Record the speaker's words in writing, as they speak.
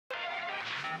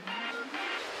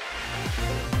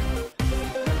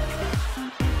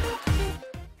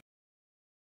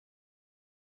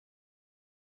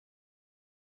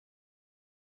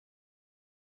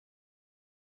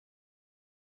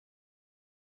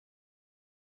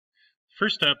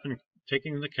First step in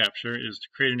taking the capture is to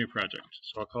create a new project.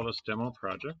 So I'll call this demo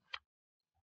project.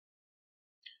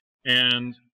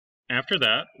 And after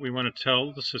that, we want to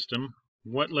tell the system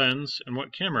what lens and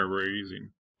what camera we're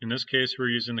using. In this case, we're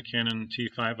using the Canon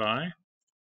T5i.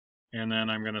 And then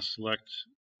I'm going to select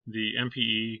the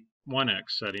MPE 1x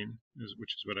setting,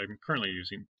 which is what I'm currently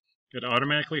using. It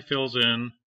automatically fills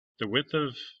in the width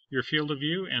of your field of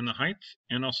view and the height,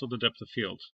 and also the depth of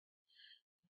field.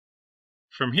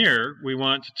 From here, we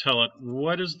want to tell it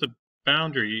what is the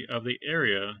boundary of the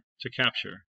area to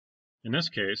capture. In this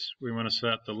case, we want to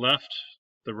set the left,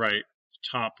 the right, the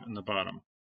top, and the bottom,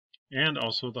 and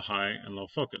also the high and low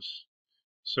focus.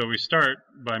 So we start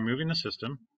by moving the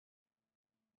system.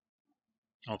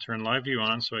 I'll turn live view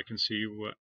on so I can see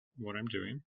what I'm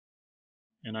doing.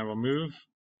 And I will move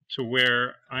to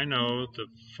where I know the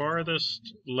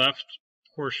farthest left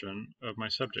portion of my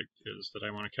subject is that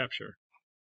I want to capture.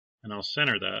 And I'll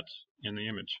center that in the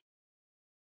image.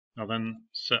 I'll then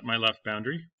set my left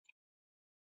boundary,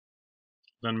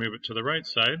 then move it to the right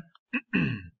side.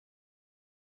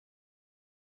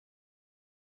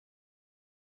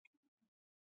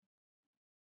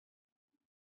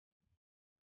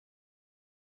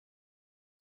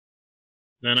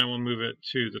 Then I will move it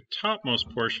to the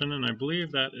topmost portion, and I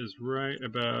believe that is right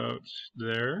about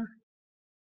there.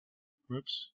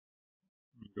 Whoops.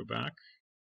 Let me go back.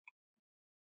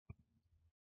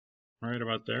 Right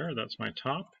about there, that's my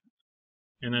top.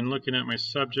 And then looking at my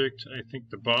subject, I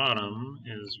think the bottom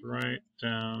is right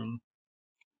down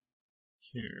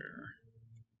here.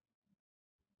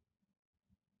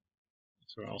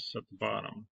 So I'll set the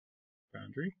bottom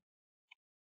boundary.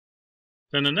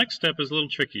 Then the next step is a little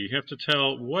tricky. You have to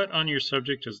tell what on your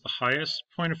subject is the highest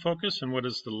point of focus and what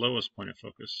is the lowest point of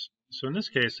focus. So in this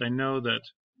case, I know that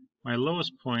my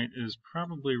lowest point is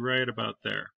probably right about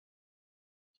there.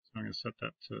 So I'm going to set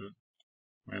that to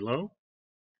my low.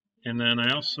 And then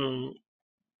I also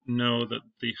know that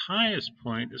the highest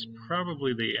point is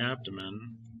probably the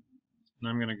abdomen. And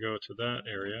I'm going to go to that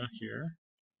area here,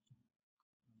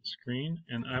 screen,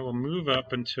 and I will move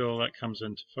up until that comes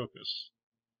into focus.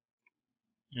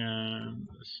 And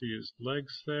I see his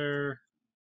legs there,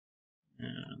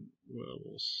 and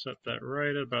we'll set that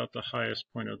right about the highest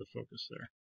point of the focus there.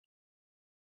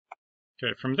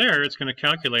 Okay, from there it's going to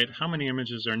calculate how many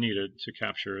images are needed to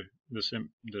capture this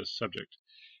subject.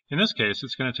 In this case,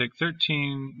 it's going to take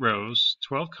 13 rows,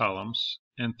 12 columns,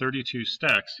 and 32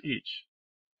 stacks each.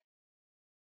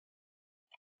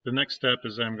 The next step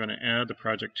is I'm going to add the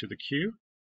project to the queue.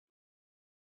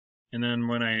 And then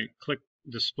when I click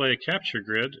Display Capture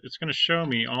Grid, it's going to show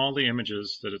me all the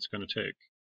images that it's going to take.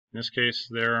 In this case,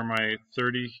 there are my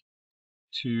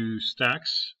 32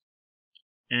 stacks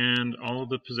and all of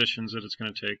the positions that it's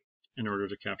going to take in order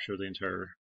to capture the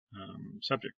entire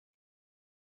subject.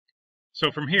 So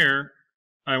from here,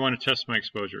 I want to test my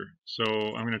exposure. So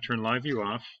I'm going to turn live view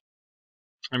off.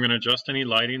 I'm going to adjust any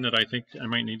lighting that I think I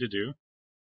might need to do.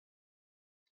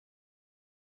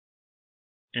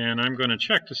 And I'm going to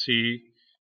check to see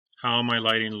how my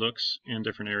lighting looks in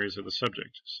different areas of the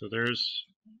subject. So there's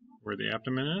where the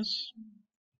abdomen is.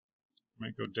 I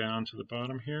might go down to the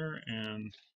bottom here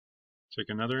and take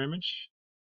another image.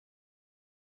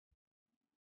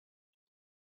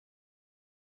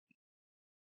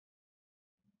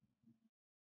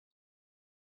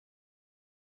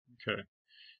 Okay.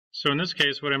 So in this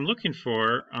case, what I'm looking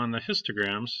for on the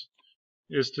histograms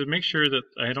is to make sure that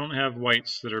I don't have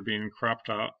whites that are being cropped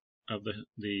out of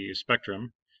the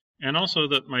spectrum, and also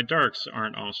that my darks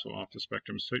aren't also off the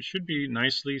spectrum. So it should be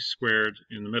nicely squared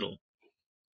in the middle.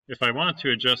 If I want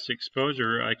to adjust the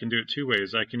exposure, I can do it two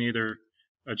ways. I can either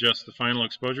adjust the final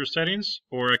exposure settings,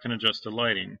 or I can adjust the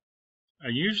lighting.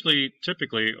 I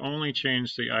typically only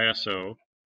change the ISO.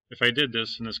 If I did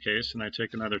this in this case, and I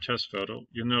take another test photo,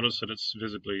 you'll notice that it's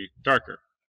visibly darker.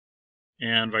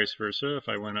 And vice versa, if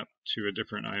I went up to a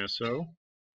different ISO,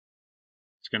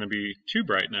 it's going to be too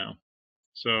bright now.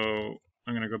 So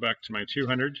I'm going to go back to my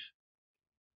 200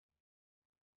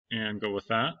 and go with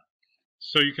that.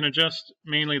 So you can adjust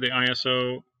mainly the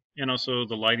ISO and also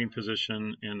the lighting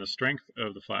position and the strength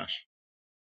of the flash.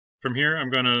 From here,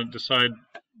 I'm going to decide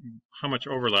how much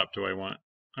overlap do I want.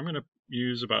 I'm going to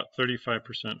use about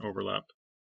 35% overlap.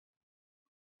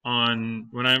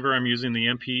 Whenever I'm using the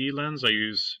MPE lens, I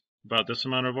use about this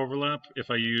amount of overlap.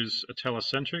 If I use a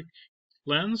telecentric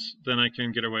lens, then I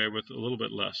can get away with a little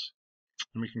bit less.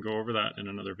 And we can go over that in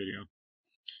another video.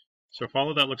 So if all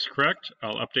of that looks correct,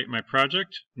 I'll update my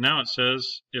project. Now it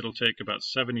says it'll take about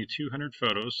 7,200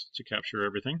 photos to capture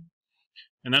everything.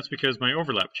 And that's because my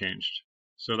overlap changed.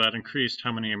 So that increased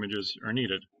how many images are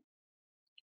needed.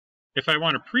 If I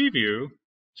want to preview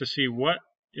to see what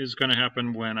is going to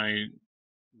happen when I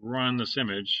run this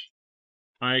image,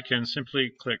 I can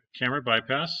simply click Camera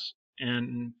Bypass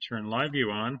and turn Live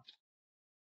View on,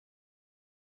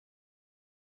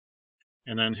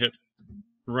 and then hit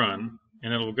Run,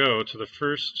 and it will go to the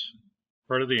first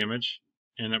part of the image,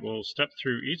 and it will step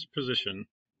through each position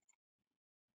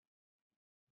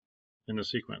in the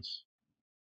sequence.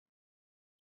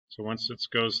 So once it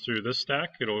goes through this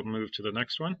stack, it'll move to the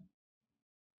next one.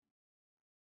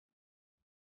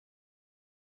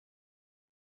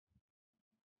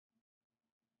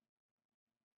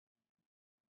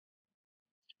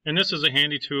 And this is a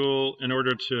handy tool in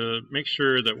order to make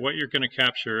sure that what you're going to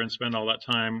capture and spend all that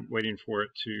time waiting for it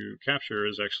to capture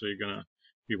is actually going to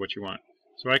be what you want.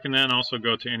 So I can then also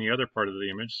go to any other part of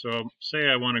the image. So say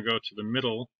I want to go to the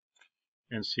middle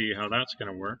and see how that's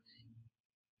going to work.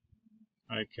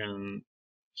 I can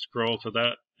scroll to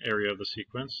that area of the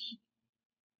sequence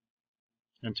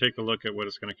and take a look at what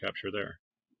it's going to capture there.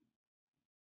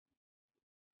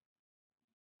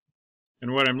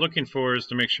 And what I'm looking for is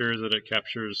to make sure that it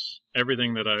captures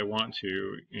everything that I want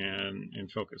to in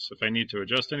focus. If I need to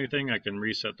adjust anything, I can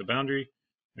reset the boundary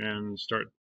and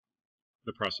start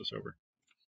the process over.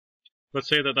 Let's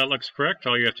say that that looks correct.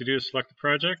 All you have to do is select the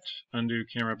project, undo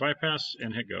Camera Bypass,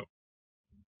 and hit Go.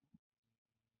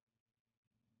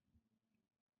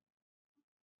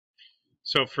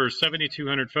 So for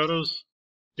 7,200 photos,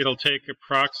 it'll take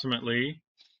approximately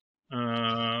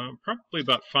probably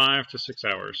about 5 to 6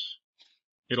 hours.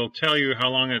 It'll tell you how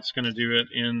long it's going to do it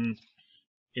in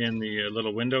the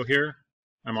little window here.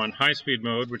 I'm on high-speed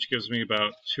mode, which gives me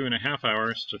about 2.5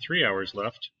 hours to 3 hours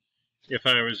left. If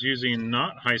I was using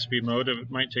not high-speed mode, it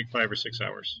might take 5 or 6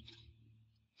 hours.